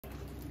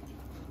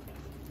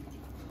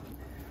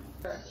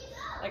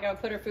Like I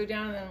would put her food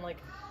down and then like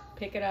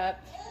pick it up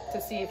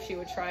to see if she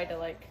would try to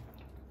like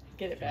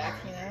get it back,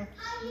 you know?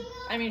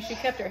 I mean, she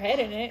kept her head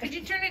in it. Could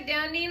you turn it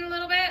down, Dean, a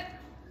little bit?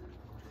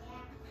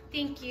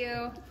 Thank you.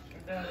 Turn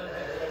down a little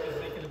bit, I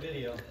was making a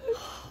video.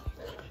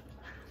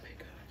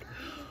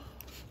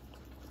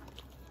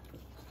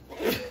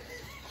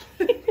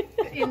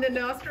 In the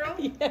nostril?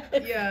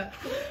 Yes. Yeah.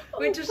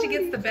 Wait till she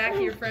gets the back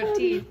of your front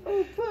teeth.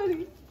 Oh,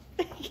 Puddy.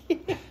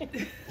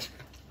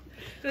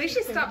 At least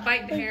she stopped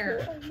biting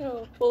hair. I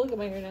know. Well, look at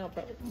my hair now,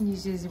 probably. You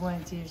just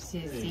want your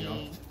sissy.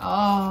 Go.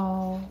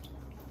 Oh.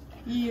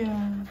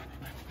 Yeah.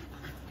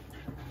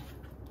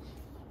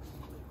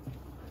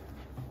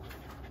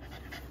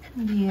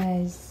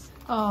 Yes.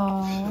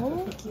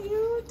 Oh,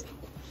 cute.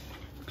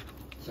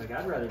 It's like,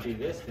 I'd rather do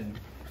this than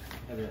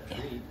have that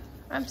treat.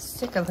 I'm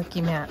sick of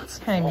Licky Mats.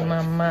 Hi,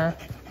 Mama.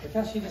 Look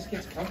how she just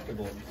gets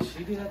comfortable. Did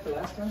she do that the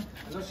last time?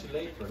 I know she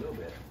laid for a little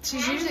bit.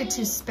 She's usually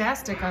too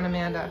spastic on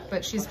Amanda,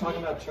 but she's... I'm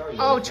talking about Charlie.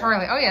 Oh,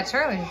 Charlie. Oh, yeah,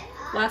 Charlie.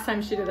 Last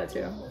time she did that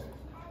too.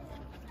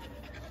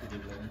 She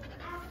did that.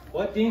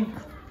 What, Dean?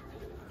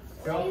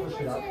 Go push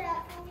it up.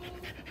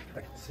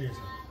 Like,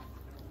 seriously.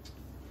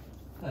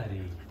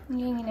 Buddy. You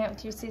hanging out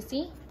with your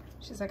sissy?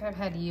 She's like, I've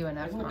had you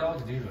enough, That's what Mom.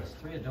 dogs do to us.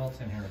 3 adults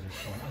in here are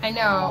just going, I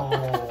know.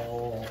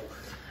 oh.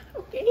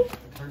 Okay.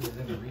 Turns us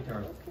into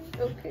retards.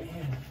 Okay.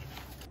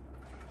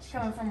 She's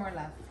coming for more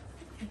love.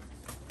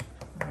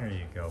 There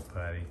you go,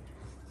 Puddy.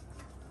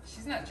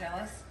 She's not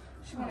jealous.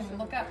 She won't even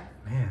look up.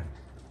 Man,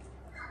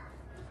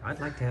 I'd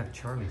like to have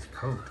Charlie's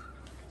coat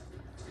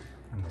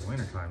in the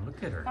wintertime.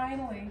 Look at her.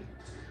 Finally.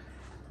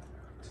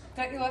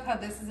 Don't you love how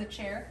this is a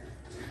chair?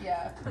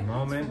 Yeah. The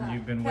moment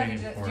you've been waiting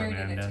for, Jerry did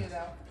it Amanda. too,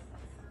 though.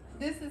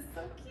 This is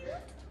so cute.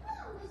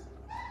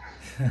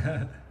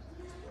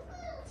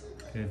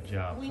 Good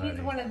job, We buddy.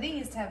 need one of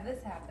these to have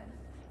this happen.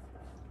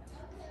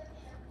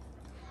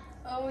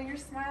 Oh, your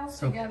smiles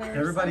So together. are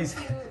everybody's so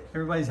cute.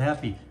 everybody's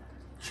happy.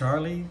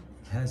 Charlie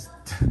has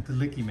the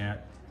licky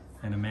mat,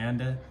 and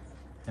Amanda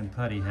and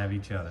Puddy have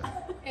each other.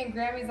 And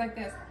Grammy's like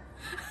this.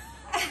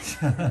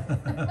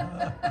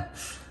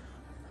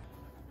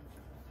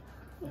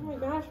 Oh my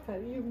gosh,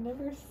 Puddy, you've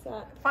never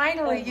sat.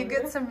 Finally, you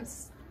over. get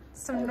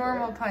some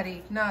normal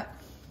putty, not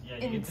Yeah,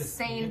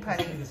 insane you get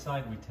putty. to see the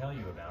side we tell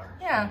you about.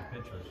 and show Yeah.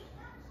 you pictures.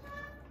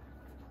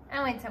 I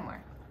like some more.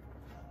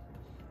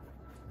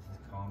 This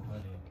is calm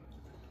Puddy.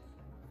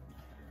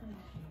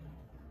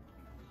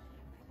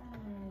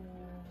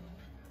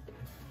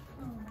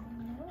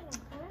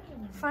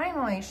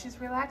 Finally, she's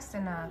relaxed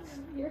enough.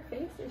 Your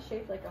face is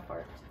shaped like a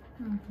heart.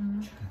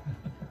 Mm-hmm. Good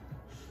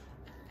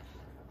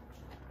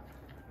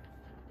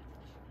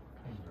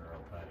girl,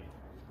 Puddy.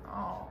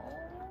 Oh.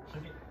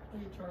 Look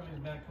at Charlie's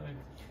back legs.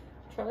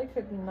 Charlie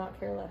could not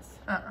care less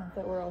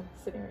that we're all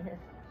sitting right here.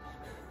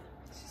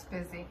 She's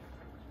busy.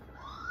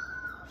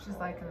 She's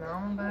liking their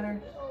own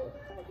butter.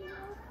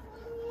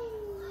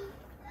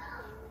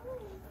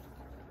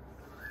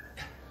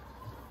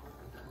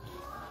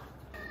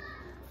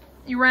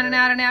 You running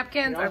out of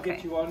napkins? I'll Okay.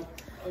 get you one.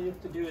 All you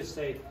have to do is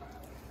say,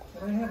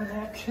 "Can I have a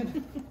napkin?"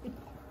 And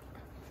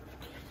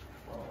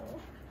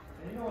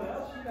you know what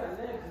else? She got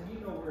legs, and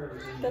you know where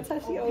everything is. That's how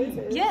she always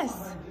is.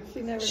 Yes.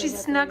 She never. She does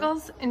that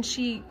snuggles and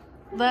she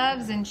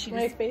loves and she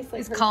My just face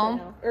like is hurts calm.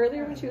 right now.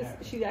 Earlier when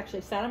she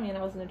actually sat on me and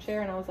I was in a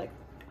chair and I was like,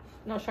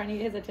 and I was trying to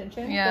get his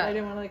attention, Yeah. but I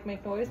didn't want to like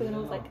make noise, and then I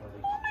was like,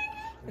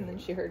 and then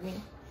she heard me,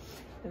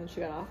 and then she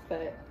got off.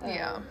 But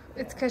Yeah,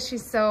 it's because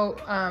she's so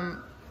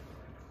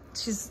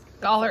she's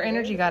all her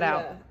energy got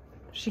out. Yeah.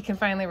 She can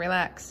finally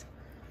relax.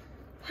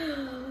 That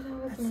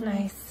was That's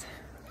nice.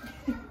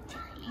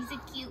 She's a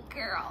cute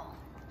girl.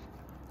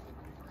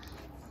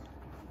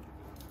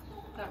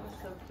 That was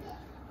so cute.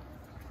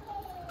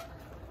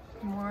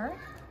 More?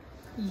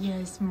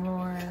 Yes,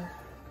 more.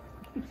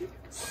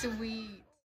 Sweet.